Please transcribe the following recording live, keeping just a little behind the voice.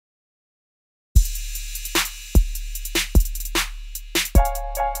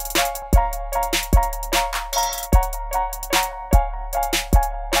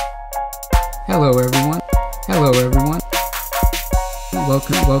Hello everyone.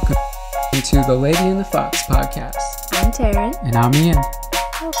 Welcome to the Lady and the Fox podcast. I'm Taryn. And I'm Ian.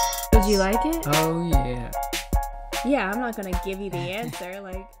 Oh, did you like it? Oh yeah. Yeah, I'm not gonna give you the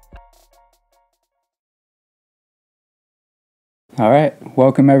answer. All right.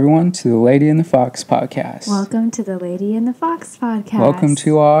 Welcome everyone to the Lady and the Fox podcast. Welcome to the Lady and the Fox podcast. Welcome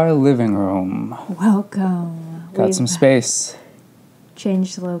to our living room. Welcome. Got some space.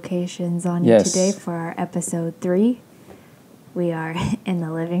 Changed locations on you today for our episode 3. We are in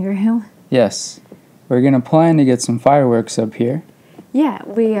the living room. Yes. We're going to plan to get some fireworks up here. Yeah,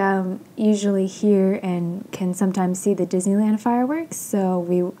 we usually hear and can sometimes see the Disneyland fireworks, so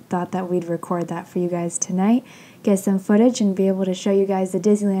we thought that we'd record that for you guys tonight, get some footage, and be able to show you guys the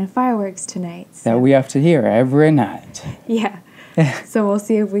Disneyland fireworks tonight. So. That we have to hear every night. Yeah. So we'll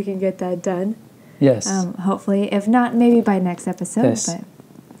see if we can get that done. Yes. Hopefully. If not, maybe by next episode. Yes.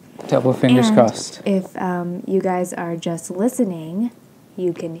 But double fingers crossed. If you guys are just listening,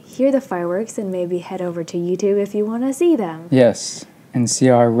 you can hear the fireworks and maybe head over to YouTube if you want to see them. Yes. And see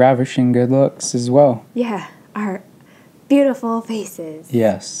our ravishing good looks as well. Yeah. Our beautiful faces.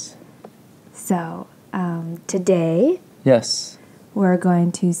 Yes. So, today... Yes. We're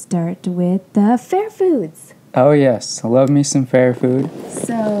going to start with the fair foods. Oh, yes. I love me some fair food.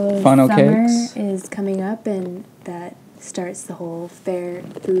 So, funnel summer cakes is coming up, and that starts the whole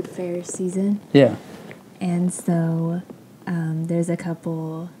food fair season. Yeah. And so, there's a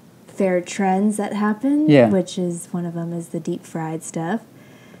couple fair trends that happen, which is one of them is the deep fried stuff.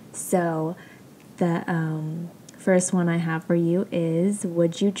 So, the first one I have for you is,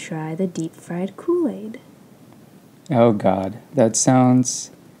 would you try the deep fried Kool-Aid? Oh, God. That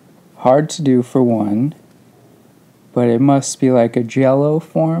sounds hard to do for one. But it must be like a Jell-O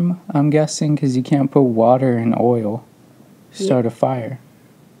form, I'm guessing, because you can't put water and oil to start a fire.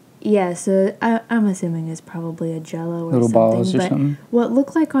 Yeah, so I'm assuming it's probably a Jell-O or little something. balls or something. What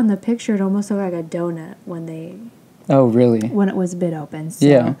looked like on the picture, it almost looked like a donut when they... Oh, really? When it was bit open. So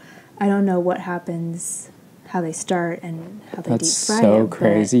yeah. I don't know what happens, how they start, and how they deep fry it. That's so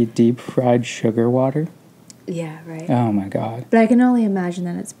crazy. Deep fried sugar water? Yeah, right. Oh, my God. But I can only imagine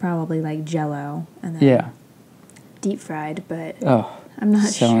that it's probably like Jell-O. And then deep fried, but I'm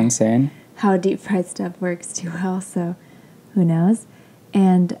not sure insane. How deep fried stuff works too well, so who knows.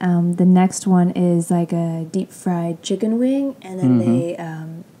 And the next one is like a deep fried chicken wing, and then they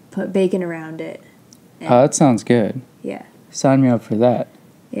put bacon around it. Oh, that sounds good. Yeah. Sign me up for that.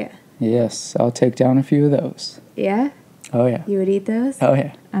 Yeah. Yes, I'll take down a few of those. Yeah? Oh, yeah. You would eat those? Oh,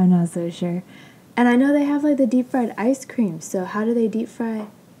 yeah. I'm not so sure. And I know they have like the deep fried ice cream, so how do they deep fry?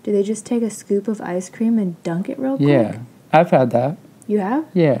 Do they just take a scoop of ice cream and dunk it real quick? Yeah, I've had that. You have?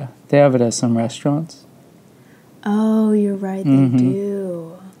 Yeah, they have it at some restaurants. Oh, you're right, they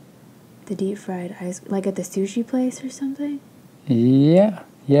do. The deep fried ice, like at the sushi place or something? Yeah.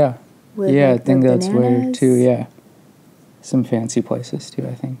 With I like think the that's bananas? weird too, yeah. Some fancy places too,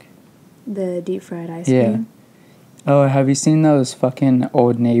 I think. The deep fried ice cream? Oh, have you seen those fucking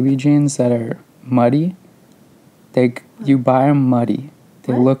Old Navy jeans that are muddy? You buy them muddy.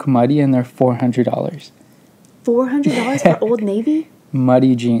 They look muddy and they're $400. $400 for Old Navy?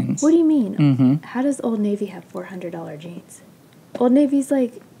 Muddy jeans. What do you mean? Mm-hmm. How does Old Navy have $400 jeans? Old Navy's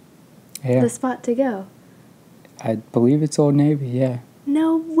like the spot to go. I believe it's Old Navy, yeah.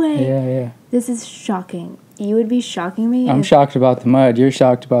 No way. Yeah. This is shocking. You would be shocking me. I'm shocked about the mud. You're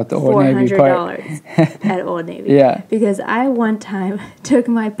shocked about the Old Navy part. $400 at Old Navy. Yeah. Because I one time took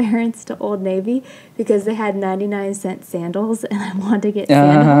my parents to Old Navy because they had 99-cent sandals and I wanted to get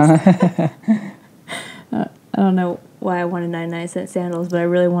sandals. I don't know why I wanted 99-cent sandals, but I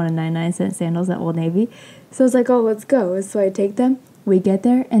really wanted 99-cent sandals at Old Navy. So I was like, oh, let's go. So I take them. We get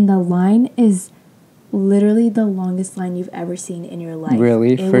there and the line is literally the longest line you've ever seen in your life.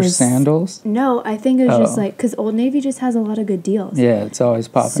 Really? For sandals? No, I think it was just like, because Old Navy just has a lot of good deals. Yeah, it's always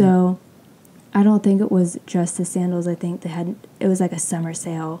popping. So, I don't think it was just the sandals. I think it was like a summer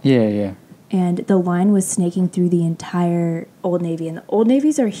sale. Yeah. And the line was snaking through the entire Old Navy. And the Old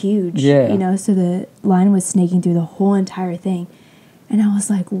Navies are huge. Yeah. So the line was snaking through the whole entire thing. And I was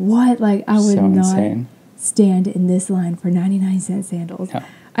like, what? Like, I would not stand in this line for 99-cent sandals. No.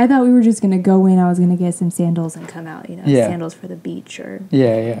 I thought we were just going to go in, I was going to get some sandals and come out, sandals for the beach or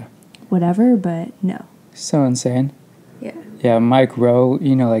whatever, but no. So insane. Yeah. Yeah, Mike Rowe,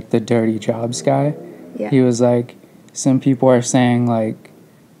 like the Dirty Jobs guy, he was like, some people are saying like,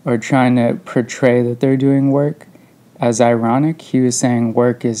 or trying to portray that they're doing work as ironic. He was saying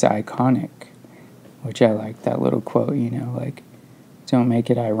work is iconic, which I like that little quote, like, don't make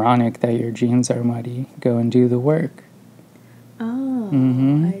it ironic that your jeans are muddy. Go and do the work. Oh,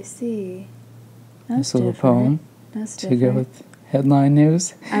 I see. Nice little poem to go with headline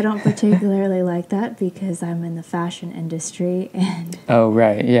news. I don't particularly like that because I'm in the fashion industry and... Oh,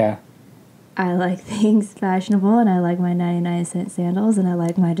 right, yeah. I like things fashionable, and I like my 99-cent sandals, and I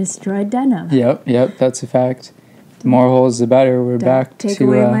like my destroyed denim. Yep, that's a fact. The more holes, the better. We're back to... Take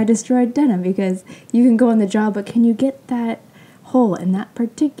away my destroyed denim, because you can go on the job, but can you get that hole in that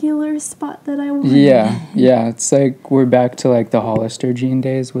particular spot that I want? Yeah. It's like we're back to like the Hollister jean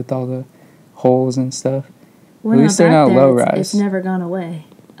days with all the holes and stuff. At least they're not low rise. It's never gone away.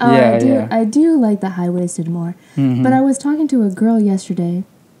 Oh, yeah, I do like the high-waisted more. Mm-hmm. But I was talking to a girl yesterday,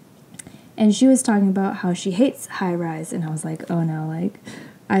 and she was talking about how she hates high-rise, and I was like, oh no, like,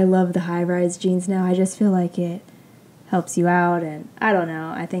 I love the high-rise jeans now. I just feel like it helps you out, and I don't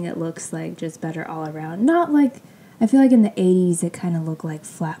know. I think it looks like just better all around. Not like, I feel like in the 80s it kind of looked like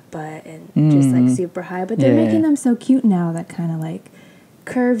flat butt and just like super high, but they're making them so cute now that kind of like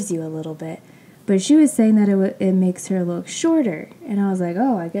curves you a little bit. But she was saying that it makes her look shorter, and I was like,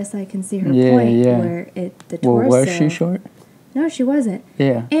 oh, I guess I can see her point where the torso... Well, was she short? No, she wasn't.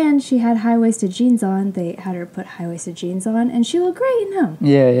 Yeah. And she had high-waisted jeans on. They had her put high-waisted jeans on, and she looked great in them.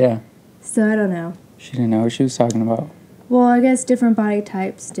 Yeah. So I don't know. She didn't know what she was talking about. Well, I guess different body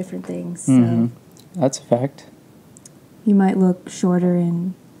types, different things. So that's a fact. You might look shorter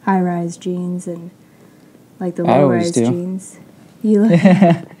in high-rise jeans and like the low-rise jeans. You look...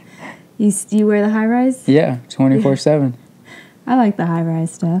 You wear the high-rise? Yeah, 24/7. I like the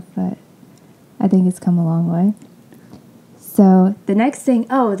high-rise stuff, but I think it's come a long way. So the next thing.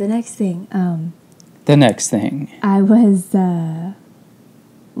 The next thing. I was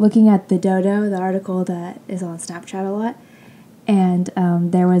looking at the Dodo, the article that is on Snapchat a lot, and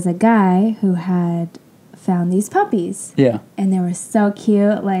there was a guy who had found these puppies. Yeah. And they were so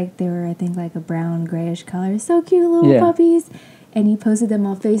cute. Like, they were, I think, like a brown, grayish color. So cute little puppies. And he posted them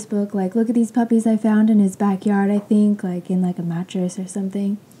on Facebook, like, look at these puppies I found in his backyard, I think, like in like a mattress or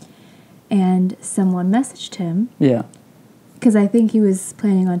something. And someone messaged him. Yeah. Because I think he was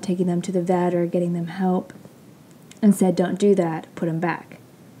planning on taking them to the vet or getting them help. And said, don't do that, put them back.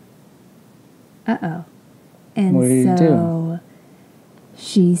 Uh-oh. And what did he do?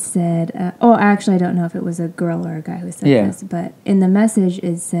 She said, actually, I don't know if it was a girl or a guy who said this, but in the message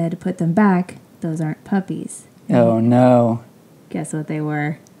it said, put them back, those aren't puppies. Oh, no. Guess what they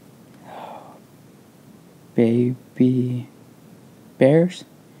were? Baby bears?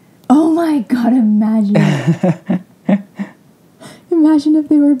 Oh my God, imagine. Imagine if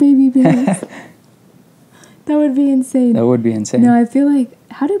they were baby bears. That would be insane. That would be insane. No, I feel like,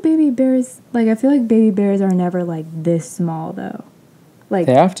 how do baby bears, like, I feel like baby bears are never, like, this small, though. Like,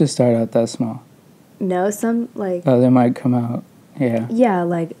 they have to start out that small. No, some, like... Oh, they might come out, yeah. Yeah,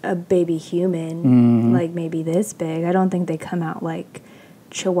 like a baby human, like maybe this big. I don't think they come out like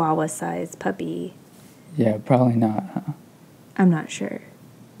Chihuahua-sized puppy. Yeah, probably not, huh? I'm not sure.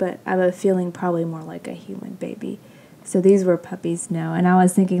 But I have a feeling probably more like a human baby. So these were puppies now. And I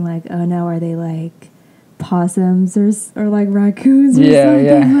was thinking like, oh no, are they like possums or like raccoons or something?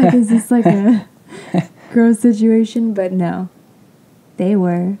 Yeah. Like, is this like a gross situation? But no. They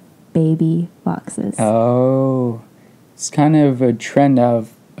were baby foxes. Oh. It's kind of a trend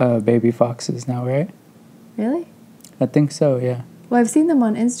of baby foxes now, right? Really? I think so, yeah. Well, I've seen them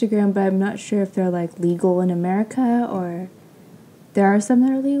on Instagram, but I'm not sure if they're like legal in America or there are some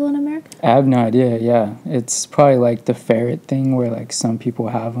that are legal in America. I have no idea, yeah. It's probably like the ferret thing where like some people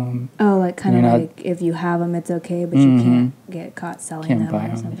have them. Oh, like kind of like if you have them, it's okay, but you can't get caught selling them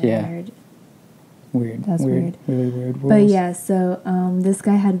or something. Yeah. Weird. That's weird. Really weird rules. But yeah, so this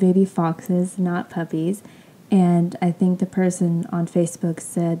guy had baby foxes, not puppies. And I think the person on Facebook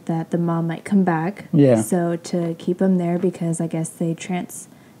said that the mom might come back. Yeah. So to keep them there because I guess the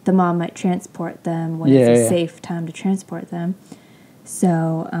mom might transport them when it's a safe time to transport them.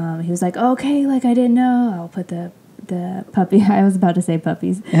 So he was like, okay, like I didn't know. I'll put the puppy. I was about to say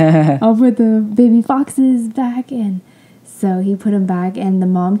puppies. I'll put the baby foxes back in. So he put them back, and the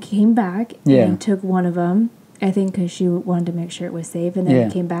mom came back and took one of them. I think because she wanted to make sure it was safe, and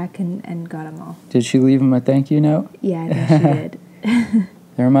then came back and got them all. Did she leave him a thank you note? Yeah, I think she did.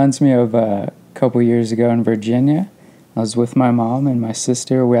 That reminds me of a couple years ago in Virginia. I was with my mom and my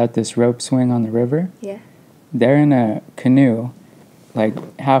sister. We're at this rope swing on the river. Yeah. They're in a canoe, like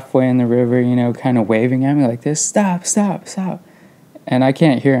halfway in the river, you know, kind of waving at me like this, stop, stop, stop. And I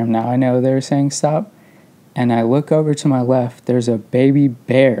can't hear them now. I know they were saying stop. And I look over to my left. There's a baby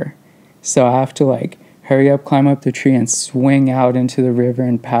bear. So I have to like hurry up, climb up the tree, and swing out into the river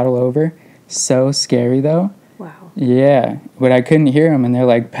and paddle over. So scary, though. Wow. Yeah, but I couldn't hear them, and they're,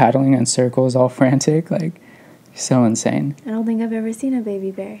 like, paddling in circles all frantic. Like, so insane. I don't think I've ever seen a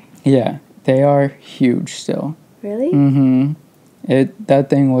baby bear. Yeah, They are huge still. Really? Mm-hmm. That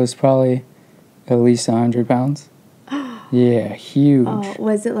thing was probably at least 100 pounds. Yeah, huge. Oh,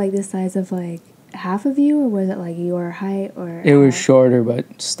 was it like the size of like half of you, or was it like your height, or? It was shorter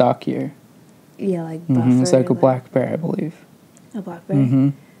but stockier. Yeah, like buffer. It's like a black bear, I believe. A black bear? Mm-hmm.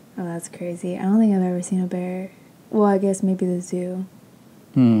 Oh, that's crazy. I don't think I've ever seen a bear. Well, I guess maybe the zoo.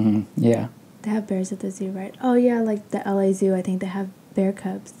 Mm-hmm. Yeah. They have bears at the zoo, right? Oh, yeah, like the LA Zoo, I think they have bear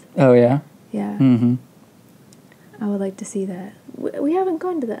cubs. Oh, yeah? Yeah. Mm-hmm. I would like to see that. We haven't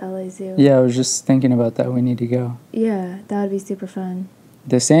gone to the LA Zoo. Yeah, I was just thinking about that. We need to go. Yeah, that would be super fun.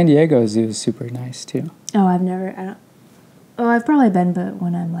 The San Diego Zoo is super nice, too. Oh, I've probably been, but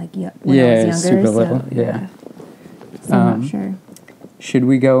when I'm like, when I was younger. Super little, yeah. So I'm not sure. Should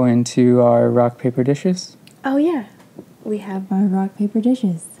we go into our rock, paper, dishes? Oh, yeah. We have our rock, paper,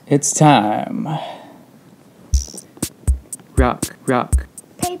 dishes. It's time. Rock.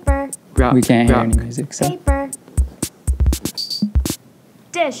 Paper. Rock. We can't hear any music, so. Paper.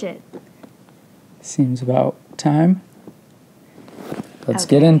 Dish it. Seems about time. Let's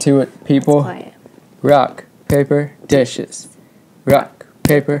get into it, people. Quiet. Rock, paper, dishes. Rock,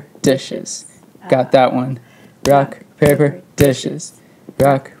 paper, dishes. Got that one. Rock, paper, dishes.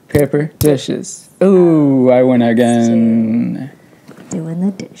 Rock, paper, dishes. Ooh, I win again. Doing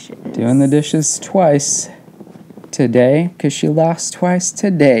the dishes. Doing the dishes twice today, because she lost twice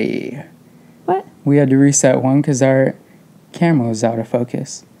today. What? We had to reset one because our camera was out of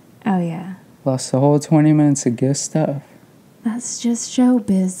focus. Oh, yeah. Lost the whole 20 minutes of good stuff. That's just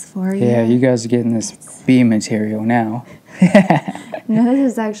showbiz for you. Yeah, you guys are getting this B material now. No,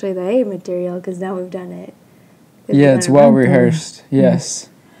 this is actually the A material, because now we've done it. Yeah, it's well rehearsed. Yes.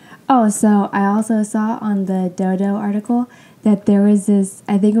 Oh, so I also saw on the Dodo article that there was this,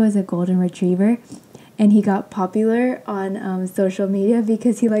 I think it was a golden retriever, and he got popular on social media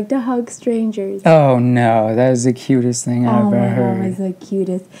because he liked to hug strangers. Oh, no. That is the cutest thing I've ever heard. Oh, my God, it was the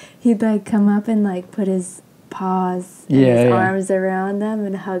cutest. He'd, like, come up and, like, put his paws and his arms around them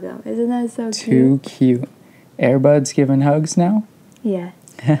and hug them. Isn't that so cute? Too cute. Airbud's giving hugs now? Yeah.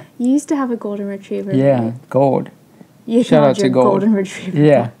 You used to have a golden retriever. Yeah, right? Gold. You Shout out to Gold. Golden retriever.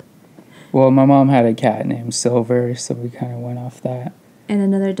 Yeah. Well, my mom had a cat named Silver, so we kind of went off that. And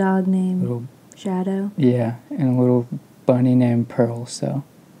another dog named Shadow. Yeah, and a little bunny named Pearl, so.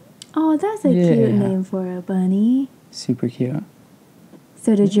 Oh, that's a cute name for a bunny. Super cute.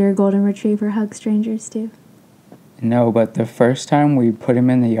 So did your golden retriever hug strangers too? No, but the first time we put him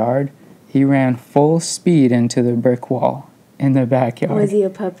in the yard, he ran full speed into the brick wall in the backyard. Was he a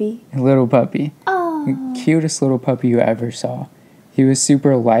puppy? A little puppy. Oh. The cutest little puppy you ever saw. He was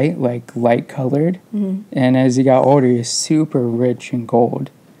super light, like light colored. Mm-hmm. And as he got older, he was super rich and gold.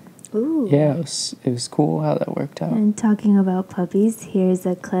 Ooh. Yeah, it was cool how that worked out. And talking about puppies, here's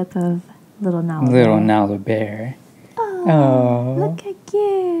a clip of Little Nala Bear. Little Nala Bear. Oh, look how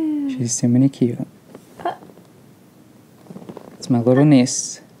cute. She's too many cute. It's my little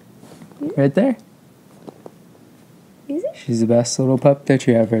niece. Right there. Is it? She's the best little pup that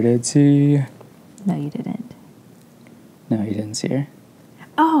you ever did see. No, you didn't. No, you didn't see her.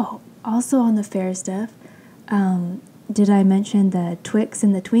 Oh, also on the fair stuff, did I mention the Twix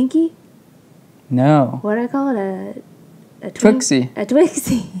and the Twinkie? No. What do I call it? A Twixie. A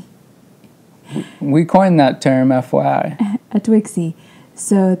Twixie. We coined that term, FYI. A Twixie.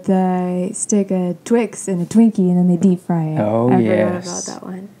 So they stick a Twix in a Twinkie and then they deep fry it. Oh, I yes. forgot about that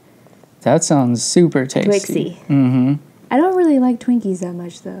one. That sounds super tasty. Twixie. Mm-hmm. I don't really like Twinkies that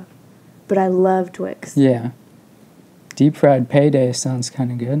much, though. But I love Twix. Yeah. Deep fried payday sounds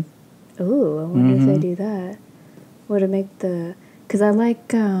kind of good. Ooh, I wonder if they do that. Would it make the... Because I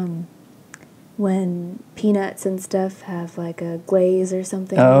like when peanuts and stuff have like a glaze or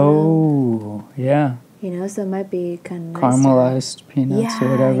something. Oh, yeah. You know, so it might be kind of nice. Caramelized peanuts or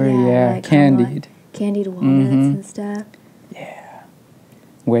whatever. Yeah, like candied. Candied walnuts and stuff. Yeah.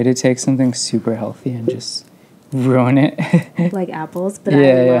 Way to take something super healthy and just ruin it. Like apples, but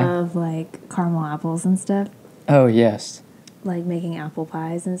I love like caramel apples and stuff. Oh, yes. Like making apple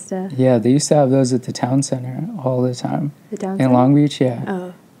pies and stuff. Yeah, they used to have those at the town center all the time. The town center? In Long Beach, yeah.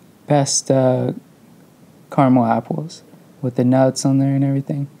 Oh. Best caramel apples with the nuts on there and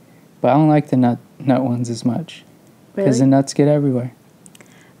everything. But I don't like the nut ones as much. Because the nuts get everywhere.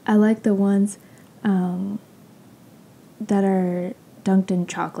 I like the ones that are dunked in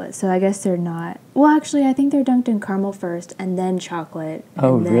chocolate. So I guess they're not... Well, actually, I think they're dunked in caramel first and then chocolate.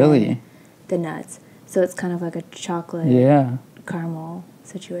 Oh, and then really? The nuts. So it's kind of like a chocolate caramel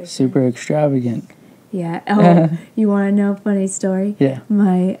situation. Super extravagant. Yeah. Oh, you want to know a funny story? Yeah.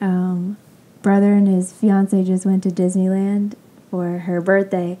 My brother and his fiance just went to Disneyland for her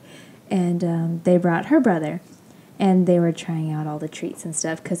birthday. and they brought her brother. And they were trying out all the treats and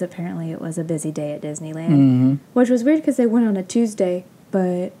stuff because apparently it was a busy day at Disneyland. Which was weird because they went on a Tuesday,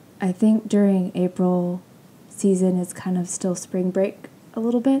 but I think during April season it's kind of still spring break a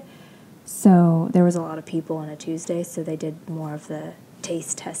little bit. So there was a lot of people on a Tuesday, so they did more of the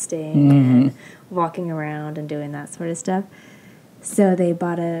taste testing and walking around and doing that sort of stuff. So they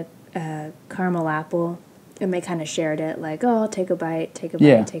bought a caramel apple, and they kind of shared it, like, oh, I'll take a bite, take a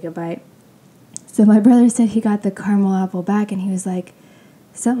bite, take a bite. So my brother said he got the caramel apple back, and he was like,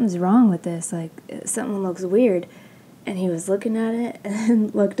 something's wrong with this, like, something looks weird. And he was looking at it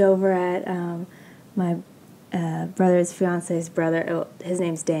and looked over at my brother's fiance's brother. His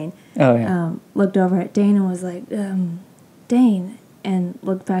name's Dane. Oh, yeah. Looked over at Dane and was like, Dane, and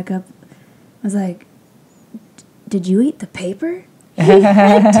looked back up. I was like, did you eat the paper? He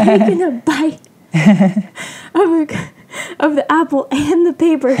had taken a bite of the apple and the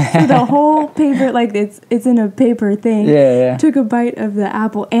paper. So the whole paper, like it's in a paper thing. Yeah. Took a bite of the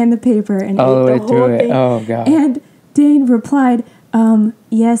apple and the paper and all ate the way the through whole it. thing. Oh, God. And Dane replied,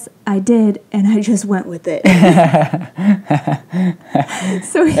 yes, I did, and I just went with it.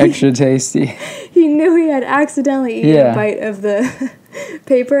 So extra tasty. He knew he had accidentally eaten a bite of the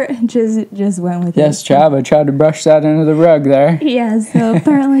paper and just went with it. Yes, Trav, I tried to brush that under the rug there. Yeah, so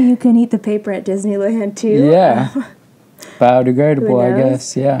apparently you can eat the paper at Disneyland too. Yeah. Biodegradable, I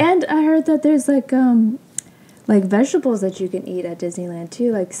guess, yeah. And I heard that there's like vegetables that you can eat at Disneyland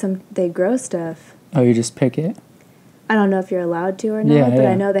too. Like they grow stuff. Oh, you just pick it? I don't know if you're allowed to or not, but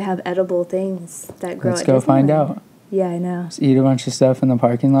I know they have edible things that grow at Disneyland. Let's go find out. Yeah, I know. Just eat a bunch of stuff in the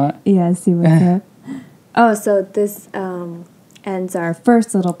parking lot. Yeah, see what's up. Oh, so this ends our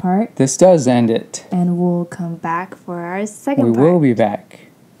first little part. This does end it. And we'll come back for our second part. We will be back.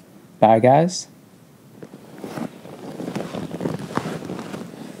 Bye, guys.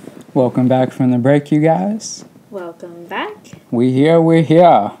 Welcome back from the break, you guys. Welcome back. We're here. We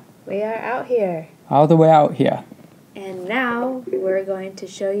are out here. All the way out here. And now we're going to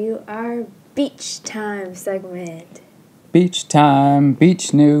show you our beach time segment. Beach time,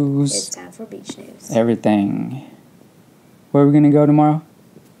 beach news. It's time for beach news. Everything. Where are we going to go tomorrow?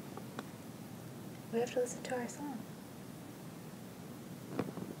 We have to listen to our song.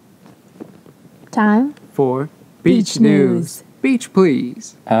 Time for beach news. Beach,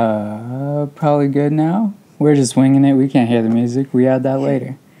 please. Probably good now. We're just winging it. We can't hear the music. We add that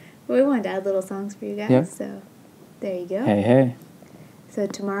later. We wanted to add little songs for you guys, so there you go. Hey. So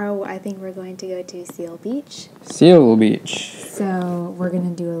tomorrow, I think we're going to go to Seal Beach. Seal Beach. So we're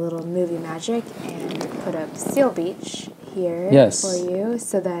going to do a little movie magic and put up Seal Beach here for you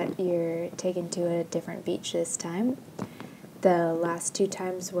so that you're taken to a different beach this time. The last 2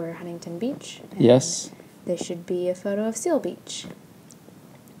 times were Huntington Beach. Yes. There should be a photo of Seal Beach.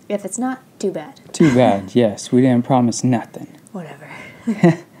 If it's not, too bad. Too bad, yes. We didn't promise nothing. Whatever.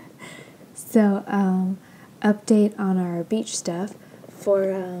 So, update on our beach stuff. For,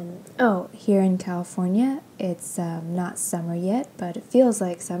 here in California, it's not summer yet, but it feels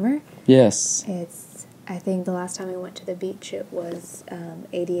like summer. Yes. I think the last time we went to the beach, it was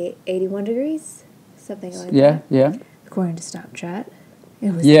 81 degrees, something like that. Yeah. According to Snapchat,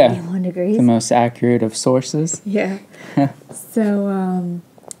 it was 81 degrees. The most accurate of sources. Yeah. So,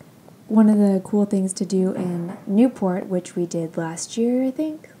 one of the cool things to do in Newport, which we did last year,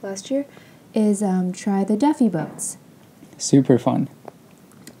 is try the Duffy boats. Super fun.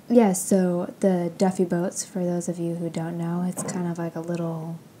 Yeah, so the Duffy boats, for those of you who don't know, it's kind of like a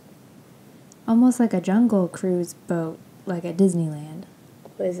little, almost like a jungle cruise boat, like at Disneyland.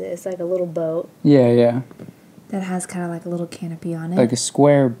 What is it? It's like a little boat. Yeah. That has kind of like a little canopy on it. Like a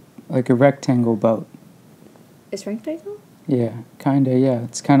square, like a rectangle boat. It's rectangle? Yeah, kind of, yeah.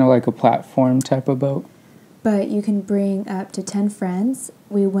 It's kind of like a platform type of boat. But you can bring up to 10 friends.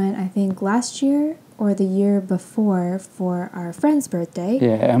 We went, I think, last year or the year before for our friend's birthday.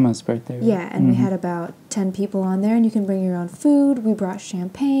 Yeah, Emma's birthday. Right? Yeah, and we had about 10 people on there, and you can bring your own food. We brought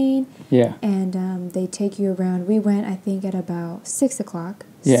champagne. Yeah. And they take you around. We went, I think, at about 6 o'clock.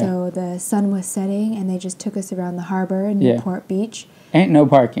 Yeah. So the sun was setting, and they just took us around the harbor in Newport Beach. Ain't no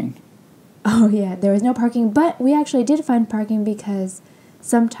parking. Oh, yeah, there was no parking, but we actually did find parking because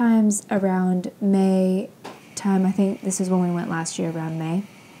sometimes around May time, I think this is when we went last year, around May,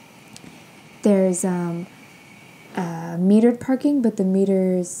 there's metered parking, but the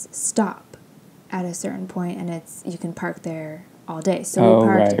meters stop at a certain point, and you can park there all day. So we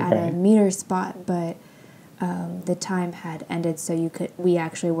parked at a meter spot, but the time had ended, so we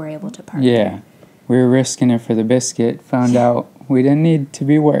actually were able to park there. We were risking it for the biscuit, found out we didn't need to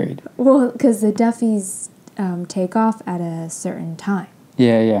be worried. Well, because the Duffys take off at a certain time.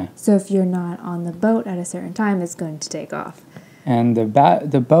 Yeah. So if you're not on the boat at a certain time, it's going to take off. And the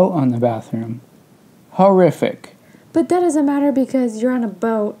boat on the bathroom, horrific. But that doesn't matter because you're on a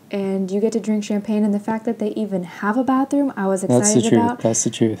boat and you get to drink champagne, and the fact that they even have a bathroom, I was excited about. That's the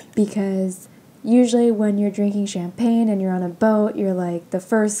truth. Because usually when you're drinking champagne and you're on a boat, you're like, the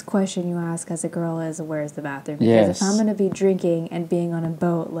first question you ask as a girl is, where's the bathroom? Because if I'm going to be drinking and being on a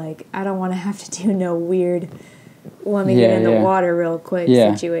boat, like, I don't want to have to do no weird, let me get in the water real quick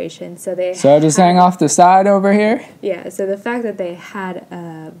situation. So just hang off the side over here? Yeah, so the fact that they had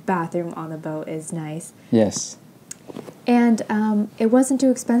a bathroom on the boat is nice. Yes. And it wasn't too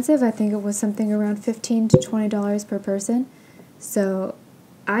expensive. I think it was something around $15 to $20 per person. So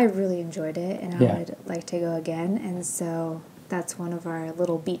I really enjoyed it, and I would like to go again. And so that's one of our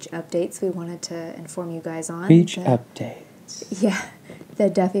little beach updates we wanted to inform you guys on. Beach updates. Yeah. The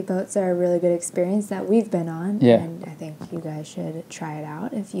Duffy boats are a really good experience that we've been on. Yeah. And I think you guys should try it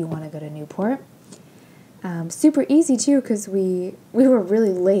out if you want to go to Newport. Super easy, too, because we were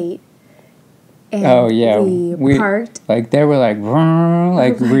really late. And we parked. Like, they were like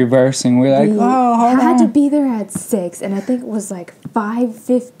reversing. We're like, hold on. I had to be there at 6, and I think it was like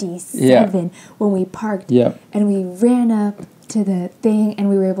 5:57 when we parked. Yep. And we ran up to the thing, and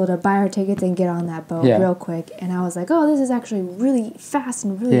we were able to buy our tickets and get on that boat real quick. And I was like, oh, this is actually really fast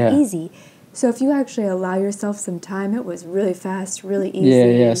and really easy. So if you actually allow yourself some time, it was really fast, really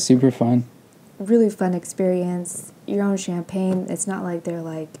easy. Yeah, super fun. Really fun experience. Your own champagne. It's not like they're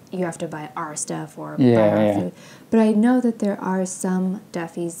like, you have to buy our stuff or buy our food. But I know that there are some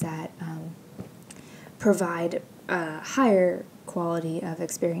Duffys that provide a higher quality of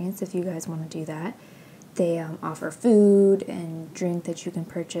experience if you guys want to do that. They offer food and drink that you can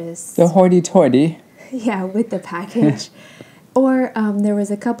purchase. The hoity-toity. Yeah, with the package. Or there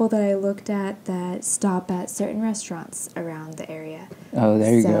was a couple that I looked at that stop at certain restaurants around the area. Oh,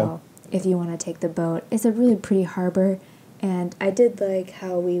 there you go. If you want to take the boat, it's a really pretty harbor, and I did like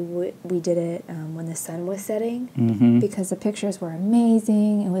how we did it when the sun was setting, because the pictures were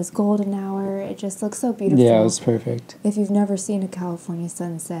amazing. It was golden hour. It just looks so beautiful. Yeah, it was perfect. If you've never seen a California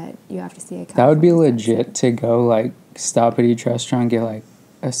sunset, you have to see a California That would be legit sunset. to go like stop at each restaurant, get like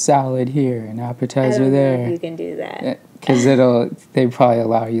a salad here, an appetizer there. I don't know if you can do that. Because they probably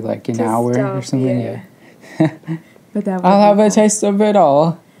allow you like an hour or something. Yeah. But that I'll have a taste of it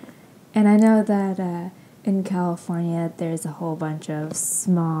all. And I know that in California there's a whole bunch of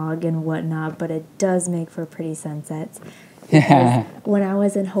smog and whatnot, but it does make for pretty sunsets. Yeah. When I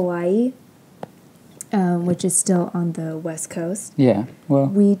was in Hawaii, which is still on the West Coast,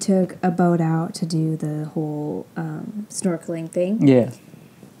 we took a boat out to do the whole snorkeling thing. Yeah.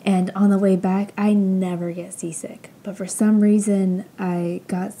 And on the way back, I never get seasick. But for some reason, I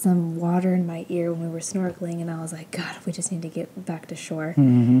got some water in my ear when we were snorkeling, and I was like, God, we just need to get back to shore.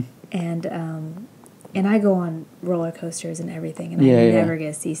 Mm-hmm. And I go on roller coasters and everything, and I never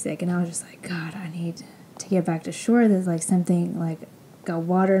get seasick. And I was just like, God, I need to get back to shore. There's like something, like, got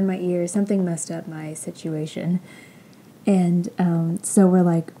water in my ear. Something messed up my situation. And so we're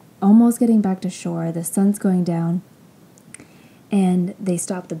like almost getting back to shore. The sun's going down. And they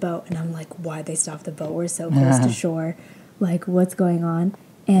stopped the boat, and I'm like, why'd they stop the boat? We're so close to shore. Like, what's going on?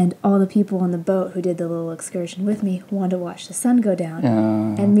 And all the people on the boat who did the little excursion with me wanted to watch the sun go down.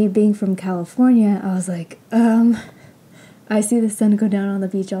 And me being from California, I was like, I see the sun go down on the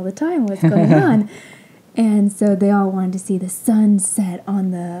beach all the time. What's going on? And so they all wanted to see the sun set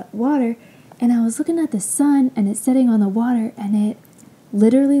on the water. And I was looking at the sun, and it's setting on the water, and it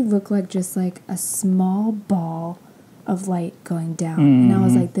literally looked like just like a small ball of light going down. And I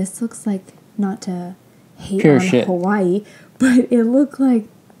was like, this looks like, not to hate pure on shit. Hawaii, but it looked like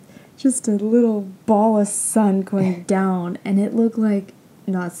just a little ball of sun going down, and it looked like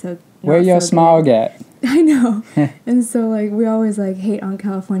not so where your smog at? I know. And so like we always like hate on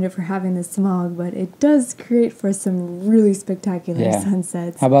California for having the smog, but it does create for some really spectacular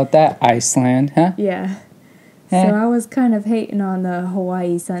sunsets. How about that, Iceland, huh? Yeah. So I was kind of hating on the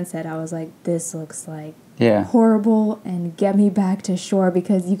Hawaii sunset. I was like, this looks like horrible, and get me back to shore,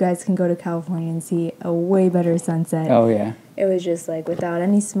 because you guys can go to California and see a way better sunset. Oh, yeah. It was just like without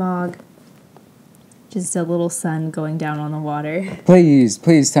any smog, just a little sun going down on the water. Please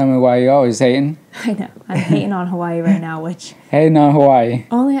tell me why you're always hating. I know. I'm hating on Hawaii right now, which... Hating on Hawaii.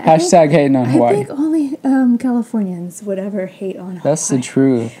 Hating on Hawaii. I think only Californians would ever hate on Hawaii. That's the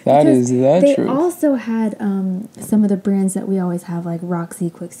truth. That is the truth. They also had some of the brands that we always have, like Roxy,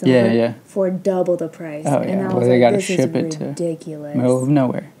 Quicksilver, for double the price. Oh, and yeah. I was they got to this ship is it ridiculous. to middle of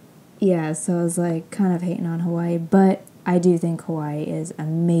nowhere. Yeah, so I was like kind of hating on Hawaii, but I do think Hawaii is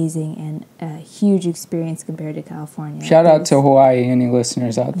amazing and a huge experience compared to California. Shout out to Hawaii, any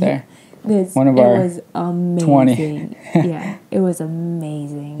listeners out there. One of our was amazing. 20. Yeah, it was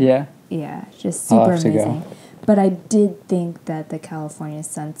amazing. Yeah? Yeah, just super I'll have to amazing. go. But I did think that the California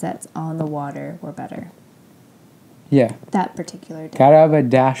sunsets on the water were better. Yeah. That particular day. Gotta have a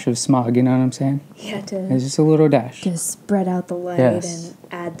dash of smog, you know what I'm saying? Yeah, It's just a little dash. To spread out the light and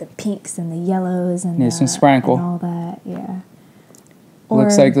add the pinks and the yellows and some sprinkle. and all that, yeah.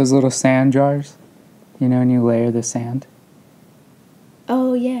 Looks like those little sand jars, you know, and you layer the sand.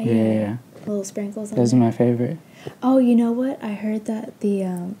 Oh, yeah. Yeah. Little sprinkles on Those are my favorite. Oh, you know what? I heard that the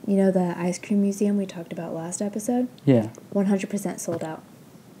the ice cream museum we talked about last episode? Yeah. 100% sold out.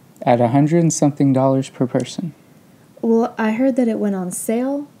 At $100 and something per person. Well, I heard that it went on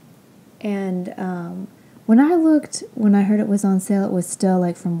sale, and when I heard it was on sale, it was still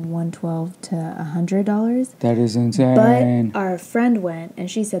like from $112 to $100. That is insane. But our friend went, and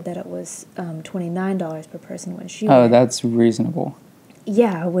she said that it was $29 per person when she went. Oh, that's reasonable.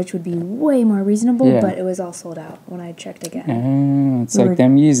 Yeah, which would be way more reasonable, but it was all sold out when I checked again. Oh, it's like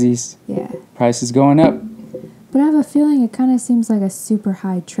them Yeezys. Yeah. Price is going up. But I have a feeling it kind of seems like a super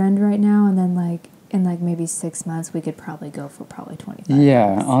high trend right now, and then like in like maybe 6 months, we could probably go for probably $25.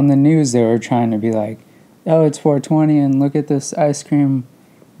 Yeah, on the news they were trying to be like, oh, it's $420 and look at this ice cream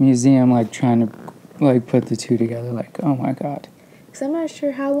museum, like trying to like put the two together, like, oh my God. Because I'm not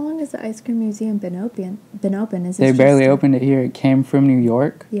sure how long has the ice cream museum been open. Is they barely opened it here. It came from New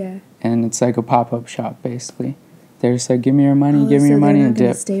York. Yeah. And it's like a pop-up shop, basically. They're just like, give me your money, give me your money, and dip. They're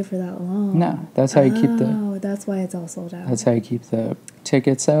not going to stay for that long. No, that's how you keep the... Oh, that's why it's all sold out. That's how you keep the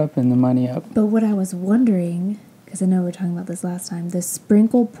tickets up and the money up. But what I was wondering, because I know we were talking about this last time, the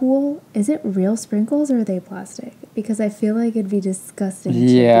sprinkle pool, is it real sprinkles or are they plastic? Because I feel like it'd be disgusting to put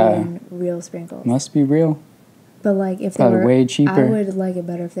in real sprinkles. Must be real. But like if they were way cheaper. I would like it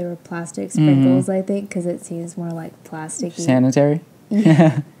better if they were plastic sprinkles, I think, because it seems more like plasticky. Sanitary?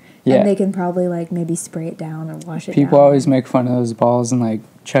 Yeah. Yeah. And they can probably like maybe spray it down or wash it down. People always make fun of those balls in like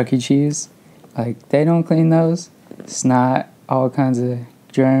Chuck E. Cheese. Like, they don't clean those. Snot, all kinds of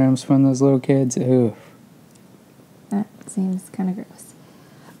germs from those little kids. Ooh. That seems kind of gross.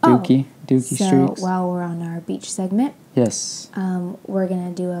 Dookie streaks. So while we're on our beach segment, yes, we're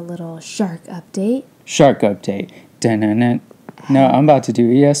gonna do a little shark update. Shark update. Dun-dun-dun. No, I'm about to do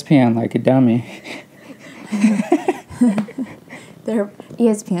ESPN like a dummy.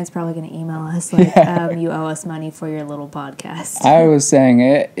 ESPN's probably going to email us like, you owe us money for your little podcast. I was saying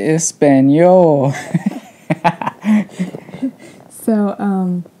Espanol.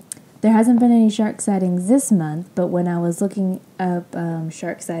 So, there hasn't been any shark sightings this month, but when I was looking up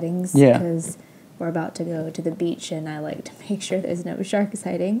shark sightings, because we're about to go to the beach and I like to make sure there's no shark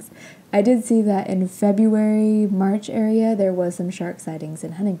sightings, I did see that in February, March area, there was some shark sightings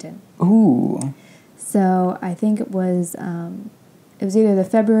in Huntington. Ooh. So I think it was either the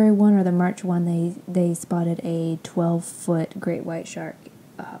February one or the March one. They spotted a 12-foot great white shark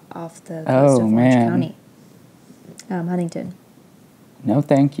off the coast of Orange County, Huntington. No,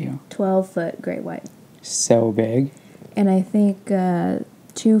 thank you. 12-foot great white. So big. And I think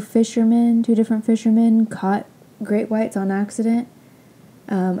two different fishermen caught great whites on accident.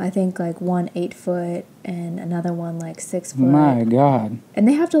 I think like one 8-foot and another one like 6 foot. My God. And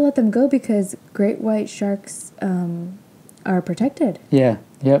they have to let them go because great white sharks are protected. Yeah,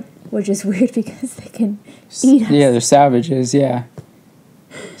 yep. Which is weird because they can eat us. Yeah, they're savages, yeah.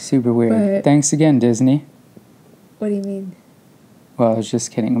 Super weird. But thanks again, Disney. What do you mean? Well, I was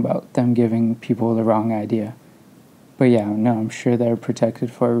just kidding about them giving people the wrong idea. But yeah, no, I'm sure they're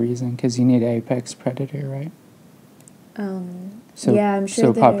protected for a reason because you need an apex predator, right? Yeah, I'm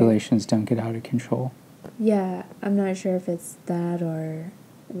sure. So populations don't get out of control. Yeah, I'm not sure if it's that or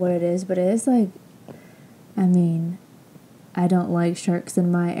what it is, but it is like, I mean, I don't like sharks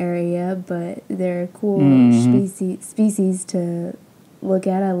in my area, but they're cool species to look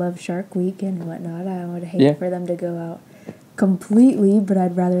at. I love Shark Week and whatnot. I would hate for them to go out completely, but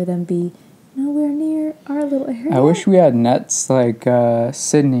I'd rather them be nowhere near our little area. I wish we had nets like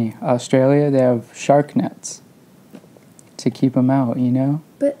Sydney, Australia. They have shark nets to keep them out, you know?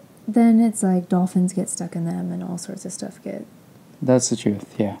 But then it's like dolphins get stuck in them and all sorts of stuff get... That's the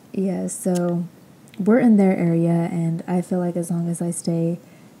truth, yeah. Yeah, so we're in their area, and I feel like as long as I stay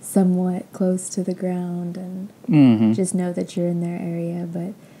somewhat close to the ground and just know that you're in their area,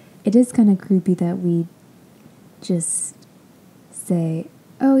 but it is kind of creepy that we just say,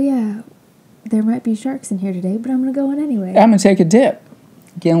 oh yeah, there might be sharks in here today, but I'm going to go in anyway. I'm going to take a dip.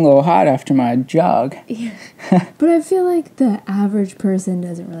 Getting a little hot after my jog. Yeah. But I feel like the average person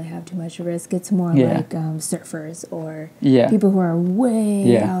doesn't really have too much risk. It's more like surfers or people who are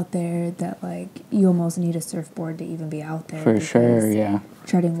way out there that like you almost need a surfboard to even be out there. For sure, yeah.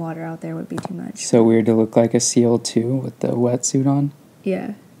 Treading water out there would be too much. So weird to look like a seal too with the wetsuit on.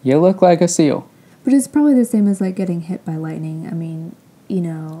 Yeah. You look like a seal. But it's probably the same as like getting hit by lightning. I mean, you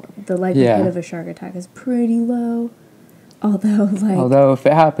know, the likelihood of a shark attack is pretty low. Although if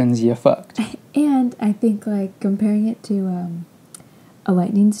it happens, you're fucked. And I think like comparing it to a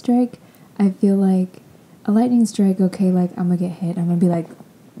lightning strike, I feel like a lightning strike, okay, like I'm gonna get hit, I'm gonna be like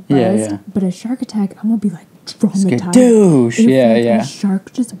buzzed, but a shark attack, I'm gonna be like traumatized. Skadoosh. If a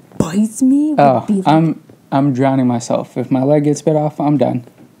shark just bites me, I'm drowning myself. If my leg gets bit off, I'm done.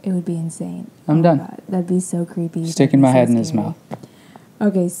 It would be insane. I'm done. God, that'd be so creepy. Sticking my head in his mouth.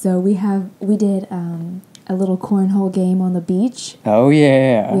 Okay, so we did a little cornhole game on the beach. Oh,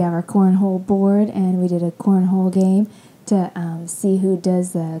 yeah. We have our cornhole board, and we did a cornhole game to see who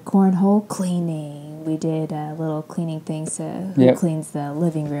does the cornhole cleaning. We did a little cleaning thing, so who cleans the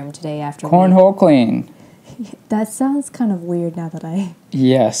living room today after cornhole clean. That sounds kind of weird now that I...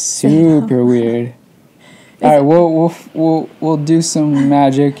 Yes, super weird. All right, we'll do some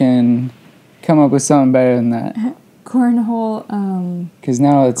magic and come up with something better than that. Cornhole, because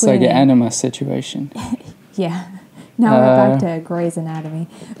now it's cleaning. Like an enema situation. Yeah. Now we're back to Grey's Anatomy.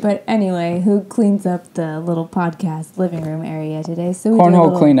 But anyway, who cleans up the little podcast living room area today? So we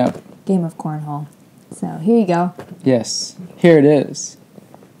cornhole cleanup. Game of cornhole. So here you go. Yes. Here it is.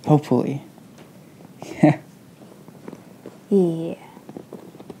 Hopefully. Yeah.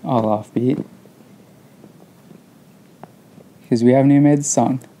 All offbeat. Because we haven't even made the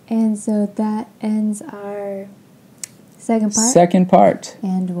song. And so that ends our second part.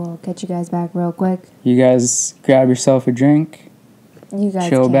 And we'll catch you guys back real quick. You guys grab yourself a drink. You guys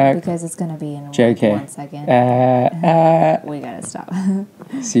chill can't back. Because it's going to be in 1 second. We got to stop.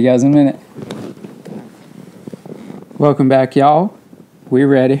 See you guys in a minute. Welcome back, y'all. We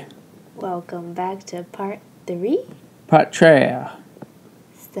ready. Welcome back to part 3. Part 3.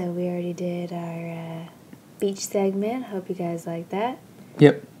 So we already did our beach segment. Hope you guys like that.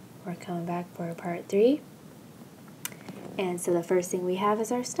 Yep. We're coming back for part 3. And so the first thing we have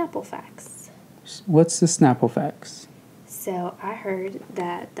is our Snapple facts. What's the Snapple facts? So I heard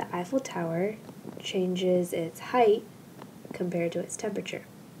that the Eiffel Tower changes its height compared to its temperature.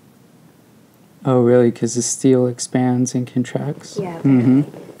 Oh, really? Because the steel expands and contracts? Yeah,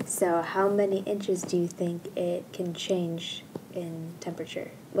 apparently. So how many inches do you think it can change in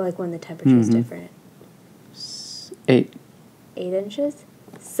temperature? Like when the temperature is different? 8. 8 inches?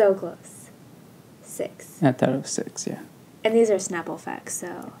 So close. 6. I thought it was 6, yeah. And these are Snapple facts,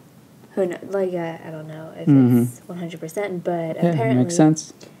 so who knows? Like, I don't know if it's 100%, but apparently makes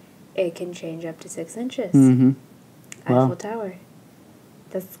sense. It can change up to 6 inches. Eiffel Tower.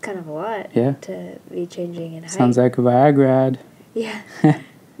 That's kind of a lot to be changing in height. Sounds like a Viagra ad. Yeah,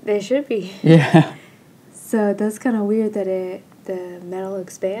 they should be. Yeah. So that's kind of weird that the metal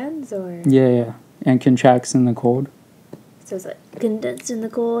expands, or... Yeah, and contracts in the cold. So it's like condensed in the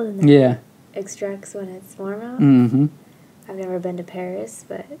cold and then extracts when it's warm out? I've never been to Paris,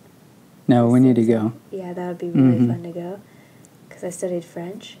 but... No, we need to go. Yeah, that would be really fun to go. Because I studied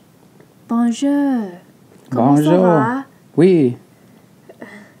French. Bonjour. Comment ça va? Oui.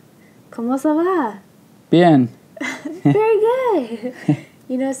 Comment ça va? Bien. Very good.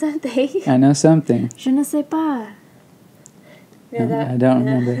 You know something? I know something. Je ne sais pas. You know that? I don't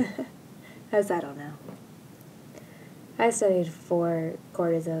remember. I don't know. I studied 4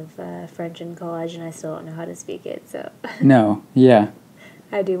 quarters of French in college, and I still don't know how to speak it, so... No, yeah.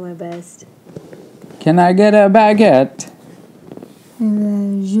 I do my best. Can I get a baguette?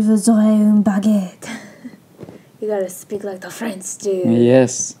 Je voudrais une baguette. You gotta speak like the French do.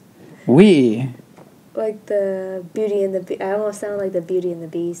 Yes. Oui. Like the Beauty and the Beast. I almost sound like the Beauty and the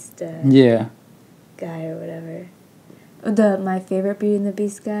Beast guy or whatever. My favorite Beauty and the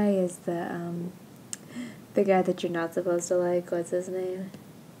Beast guy is the guy that you're not supposed to like. What's his name?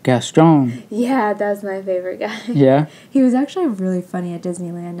 Gaston. Yeah, that's my favorite guy. Yeah? He was actually really funny at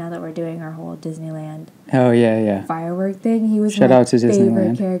Disneyland now that we're doing our whole Disneyland firework thing. He was my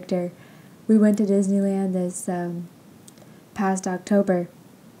favorite character. We went to Disneyland this past October,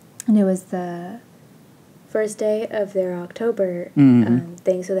 and it was the first day of their October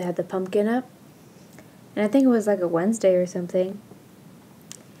thing, so they had the pumpkin up. And I think it was like a Wednesday or something.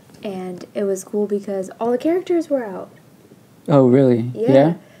 And it was cool because all the characters were out. Oh, really?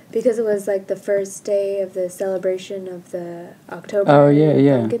 Yeah. Because it was like the first day of the celebration of the October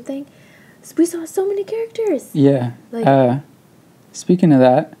pumpkin thing. So we saw so many characters. Yeah. Like, speaking of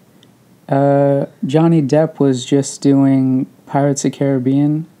that, Johnny Depp was just doing Pirates of the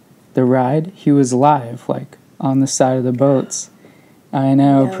Caribbean, the ride. He was live, like, on the side of the boats. I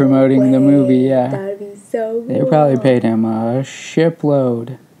know, No promoting the way. movie, yeah. That'd be so cool. They probably paid him a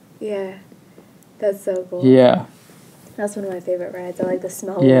shipload. Yeah. That's so cool. Yeah. That's one of my favorite rides. I like the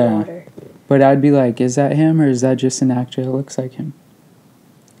smell of the water. But I'd be like, is that him or is that just an actor that looks like him?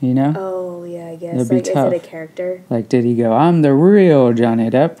 You know? Oh, yeah, I guess. It'd be like, tough. is it a character? Like, did he go, I'm the real Johnny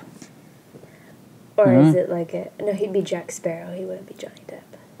Depp? Or is it like a... No, he'd be Jack Sparrow. He wouldn't be Johnny Depp.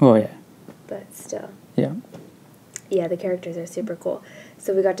 Oh, yeah. But still. Yeah. Yeah, the characters are super cool.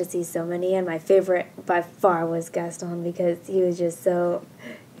 So we got to see so many, and my favorite by far was Gaston because he was just so...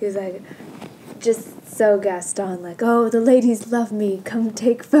 He was like... Just so Gaston, like, oh, the ladies love me. Come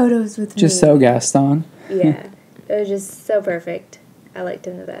take photos with me. Just so Gaston. Yeah. It was just so perfect. I liked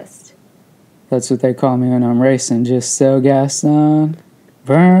him the best. That's what they call me when I'm racing. Just so Gaston.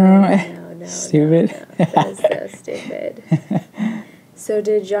 No. Stupid. No. That's so stupid. So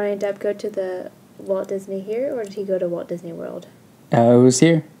did Johnny Depp go to the Walt Disney here, or did he go to Walt Disney World? It was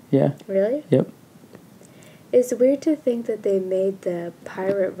here. Yeah. Really? Yep. It's weird to think that they made the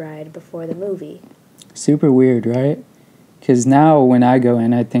pirate ride before the movie. Super weird, right? Because now when I go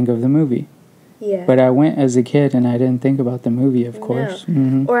in, I think of the movie. Yeah. But I went as a kid and I didn't think about the movie, of course. No.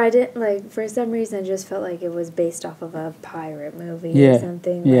 Mm-hmm. Or I didn't, like, for some reason I just felt like it was based off of a pirate movie or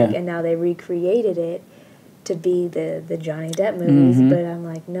something. Like, and now they recreated it to be the Johnny Depp movies. Mm-hmm. But I'm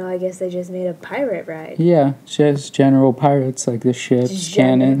like, no, I guess they just made a pirate ride. Yeah, just general pirates, like the ships,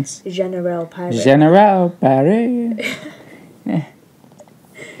 cannons. General pirate. General pirate.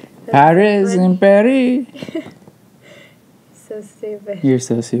 Paris and Paris. So stupid. You're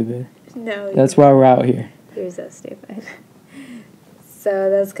so stupid. No. That's why we're out here. You're so stupid. So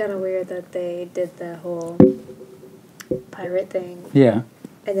that's kind of weird that they did the whole pirate thing. Yeah.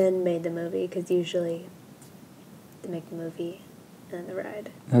 And then made the movie, because usually they make the movie and then the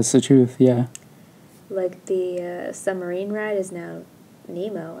ride. That's the truth, yeah. Like the submarine ride is now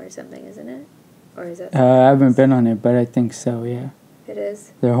Nemo or something, isn't it? Or is that? I haven't been on it, but I think so, yeah. It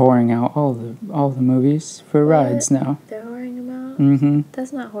is? They're whoring out all the movies for rides now. They're whoring them out? Mm-hmm.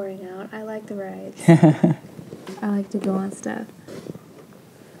 That's not whoring out. I like the rides. I like to go on stuff.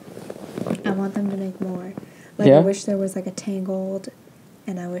 I want them to make more. Like, I wish there was, like, a Tangled,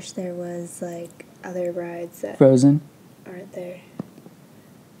 and I wish there was, like, other rides that... Frozen? Aren't there.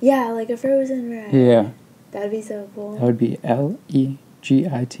 Yeah, like a Frozen ride. Yeah. That'd be so cool. That would be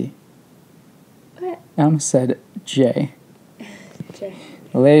Legit. What? I almost said J. J.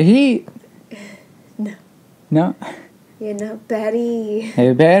 Le heat. No. No? You're not Betty.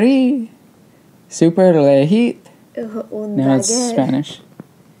 Hey, Betty. Super le heat. No, it's baguette. Spanish.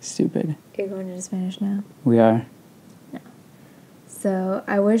 Stupid. You're going into Spanish now? We are. No. So,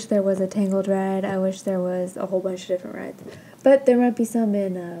 I wish there was a Tangled ride. I wish there was a whole bunch of different rides. But there might be some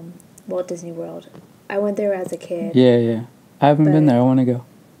in Walt Disney World. I went there as a kid. Yeah. I haven't been there. I want to go.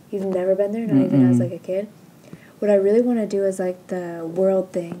 You've never been there? Not even as, like, a kid? What I really want to do is, like, the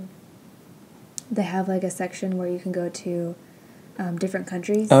world thing. They have, like, a section where you can go to different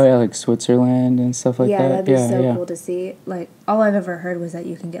countries. Oh, yeah, like Switzerland and stuff like that. Yeah, that'd be so cool to see. Like, all I've ever heard was that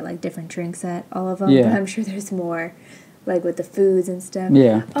you can get, like, different drinks at all of them. Yeah. But I'm sure there's more, like, with the foods and stuff.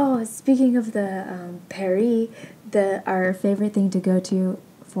 Yeah. Oh, speaking of the Paris, our favorite thing to go to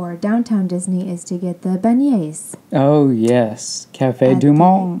for downtown Disney is to get the beignets. Oh, yes. Café du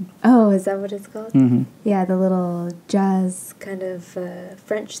Monde. Oh, is that what it's called? Mm-hmm. Yeah, the little jazz kind of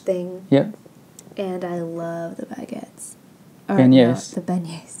French thing. Yep. And I love the baguettes. Beignets. No, the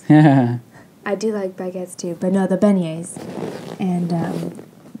beignets. I do like baguettes too, but no, the beignets. And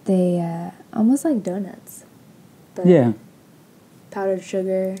they almost like donuts. But yeah. Powdered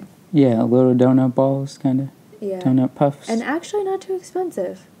sugar. Yeah, little donut balls, kind of. Yeah. Donut puffs. And actually not too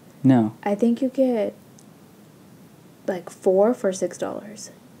expensive. No. I think you get like 4 for $6.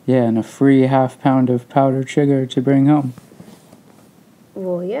 Yeah, and a free ½ of powdered sugar to bring home.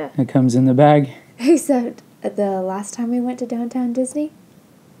 Well, yeah. It comes in the bag. Except the last time we went to downtown Disney,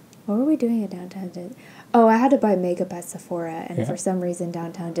 what were we doing at downtown Disney? Oh, I had to buy makeup at Sephora, and for some reason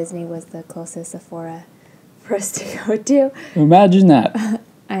downtown Disney was the closest Sephora for us to go to. Imagine that.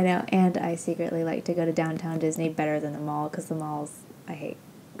 I know, and I secretly like to go to downtown Disney better than the mall, because the malls, I hate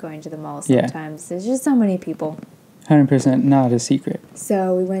going to the mall sometimes. There's just so many people. 100% not a secret.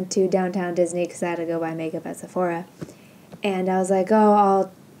 So we went to downtown Disney because I had to go buy makeup at Sephora. And I was like,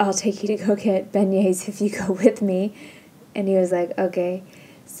 oh, I'll take you to go get beignets if you go with me. And he was like, okay.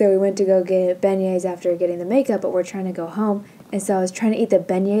 So we went to go get beignets after getting the makeup, but we're trying to go home. And so I was trying to eat the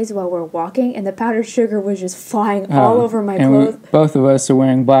beignets while we're walking, and the powdered sugar was just flying all over my clothes. Both of us are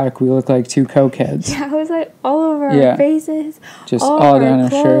wearing black. We look like two cokeheads. Yeah, it was like all over our faces. Just all down our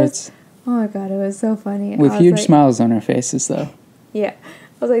shirts. Oh my god, it was so funny. With huge smiles on our faces, though. Yeah.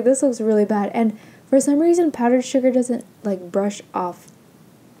 I was like, this looks really bad. And for some reason, powdered sugar doesn't, like, brush off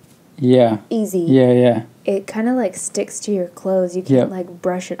easy. Yeah. It kind of, like, sticks to your clothes. You can't, like,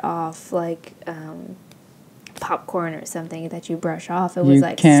 brush it off like popcorn or something that you brush off. It was,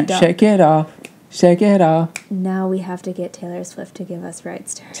 like, can't stuck. Shake it off. Now we have to get Taylor Swift to give us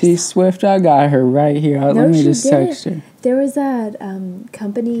rights to her T-Swift, I got her right here. Let me just text her. There was that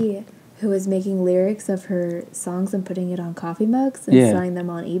company who was making lyrics of her songs and putting it on coffee mugs and selling them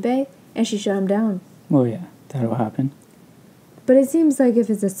on eBay, and she shut them down. Well, yeah, that'll happen. But it seems like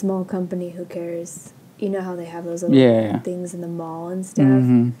if it's a small company, who cares? You know how they have those little things in the mall and stuff?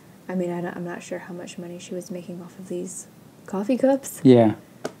 Mm-hmm. I mean, I'm not sure how much money she was making off of these coffee cups. Yeah.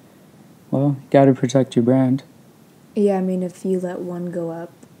 Well, got to protect your brand. Yeah, I mean, if you let one go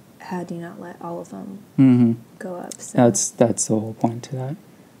up, how do you not let all of them go up? So. That's the whole point to that.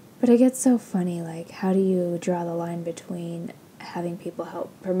 But it gets so funny, like, how do you draw the line between having people help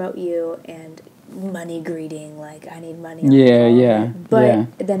promote you and money greeting, like, I need money.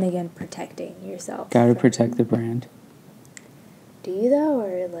 But then again, protecting yourself. Gotta protect the brand. Do you, though?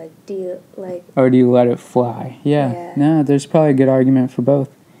 Or, like, do you, like... Or do you let it fly? Yeah. No, there's probably a good argument for both.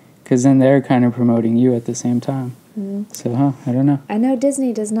 Because then they're kind of promoting you at the same time. Mm-hmm. So, I don't know. I know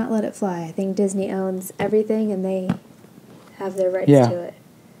Disney does not let it fly. I think Disney owns everything, and they have their rights to it.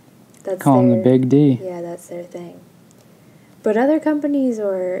 Call them the Big D. Yeah, that's their thing. But other companies,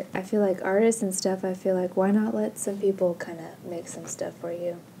 or I feel like artists and stuff, I feel like, why not let some people kind of make some stuff for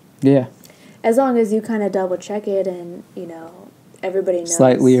you? Yeah. As long as you kind of double check it and, you know, everybody knows.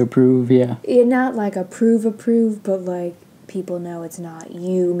 Slightly approve, yeah. You're not like approve, but like people know it's not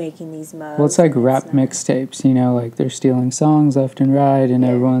you making these mugs. Well, it's like rap mixtapes, you know, like they're stealing songs left and right and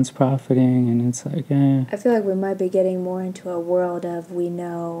everyone's profiting, and it's like, I feel like we might be getting more into a world of we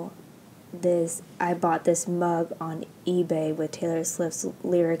know this, I bought this mug on eBay with Taylor Swift's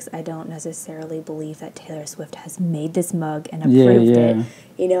lyrics. I don't necessarily believe that Taylor Swift has made this mug and approved it.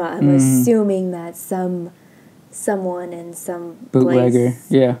 You know, I'm assuming that someone in some bootlegger,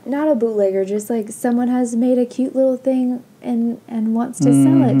 place, not a bootlegger, just like someone has made a cute little thing and wants to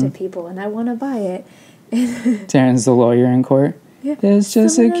sell it to people, and I want to buy it. Taryn's the lawyer in court. Yeah. It's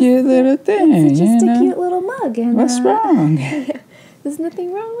just a cute little thing. It's just a cute little mug. And what's wrong? There's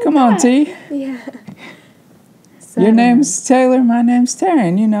nothing wrong with Come on, T. Yeah. So your name's Taylor, my name's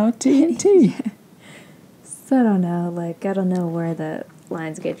Taryn, you know, T. So I don't know, like, I don't know where the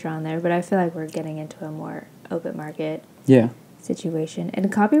lines get drawn there, but I feel like we're getting into a more open market situation.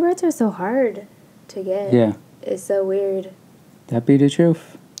 And copyrights are so hard to get. Yeah. It's so weird. That be the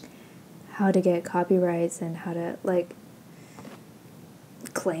truth. How to get copyrights and how to, like,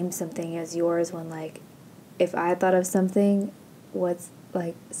 claim something as yours when, like, if I thought of something, what's,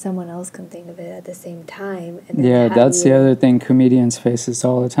 like, someone else can think of it at the same time. And then that's the other thing comedians face this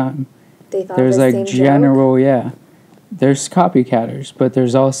all the time. They thought there's, the like, same general, joke? There's copycatters, but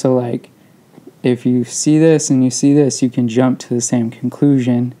there's also, like, if you see this and you see this, you can jump to the same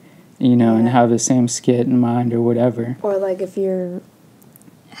conclusion, you know, and have the same skit in mind or whatever. Or, like, if you're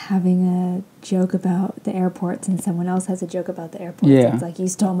having a joke about the airports and someone else has a joke about the airports, it's like, you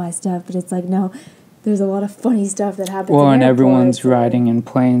stole my stuff, but it's like, no, there's a lot of funny stuff that happens in airports. Well, and everyone's riding in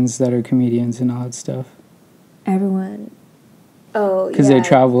planes that are comedians and all that stuff. Everyone. Because they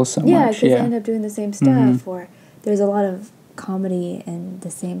travel so much. Yeah, because they end up doing the same stuff, or there's a lot of comedy and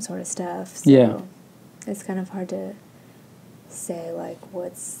the same sort of stuff. So it's kind of hard to say, like,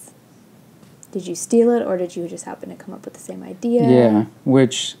 did you steal it, or did you just happen to come up with the same idea? Yeah,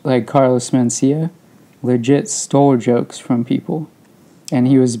 which, like, Carlos Mencia legit stole jokes from people. And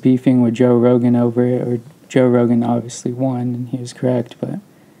he was beefing with Joe Rogan over it, or Joe Rogan obviously won, and he was correct, but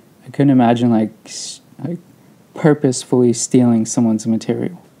I couldn't imagine, like purposefully stealing someone's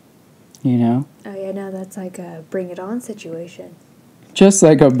material, you know? Oh, yeah, no, that's like a bring it on situation. Just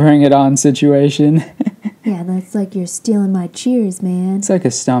like a bring it on situation. Yeah, that's like you're stealing my cheers, man. It's like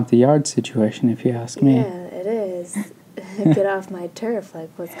a stomp the yard situation, if you ask me. Yeah, it is. Get off my turf, like,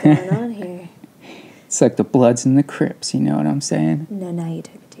 what's going on here? It's like the Bloods and the Crips, you know what I'm saying? No, now you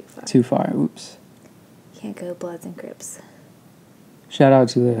took it too far. Too far, oops. Can't go Bloods and Crips. Shout out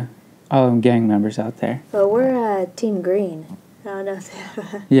to all them gang members out there. Well, we're Team Green. I don't know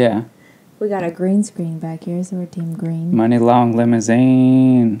if yeah. We got a green screen back here, so we're Team Green. Money long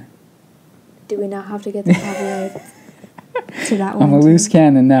limousine. Do we not have to get the copyright to that one? I'm a loose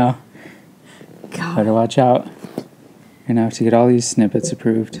cannon now. God. Better watch out. We're gonna have to get all these snippets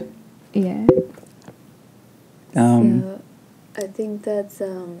approved. Yeah. So, I think that's,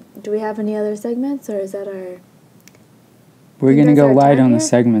 do we have any other segments, or is that our... We're gonna go light on the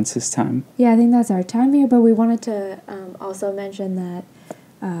segments this time. Yeah, I think that's our time here, but we wanted to also mention that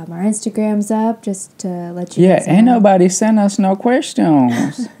our Instagram's up, just to let you guys know. Yeah, ain't nobody send us no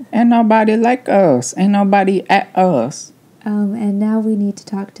questions. Ain't nobody like us. Ain't nobody at us. And now we need to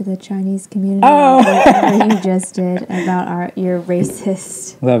talk to the Chinese community. Whatever you just did about your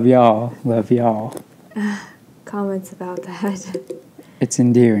racist... Love y'all. Comments about that. It's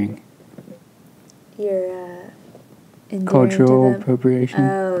endearing. You're cultural appropriation.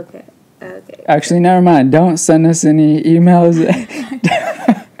 Oh, okay. Actually, never mind. Don't send us any emails.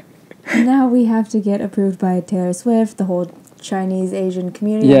 Now we have to get approved by Taylor Swift, the whole Chinese Asian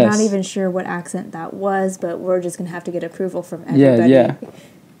community. Yes. I'm not even sure what accent that was, but we're just going to have to get approval from everybody. Yeah.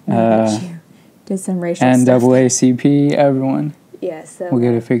 Did some racial stuff. NAACP, everyone. Yeah, so... We'll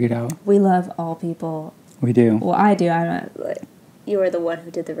get it figured out. We love all people. We do. Well, I do. I'm not... You were the one who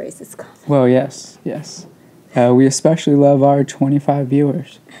did the racist comment. Well, yes. We especially love our 25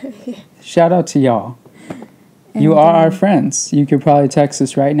 viewers. Shout out to y'all. And you are our friends. You could probably text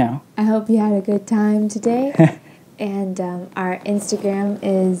us right now. I hope you had a good time today. And our Instagram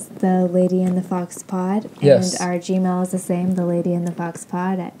is the Lady and the Fox Pod. Yes. And our Gmail is the same, the Lady and the Fox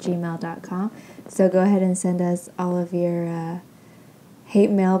Pod @gmail.com. So go ahead and send us all of your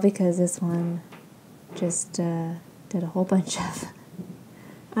hate mail, because this one just did a whole bunch of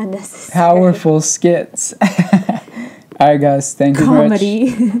unnecessary... Powerful skits. All right, guys. Thank you very much.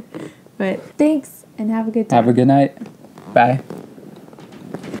 Comedy. But thanks, and have a good time. Have a good night. Bye.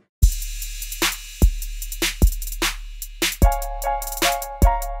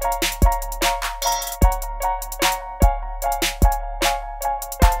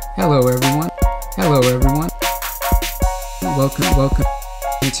 Hello, everyone. Welcome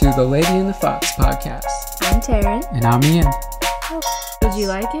to the Lady and the Fox podcast. I'm Taryn. And I'm Ian. Did you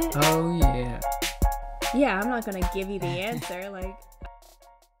like it? Oh, yeah. Yeah, I'm not going to give you the answer,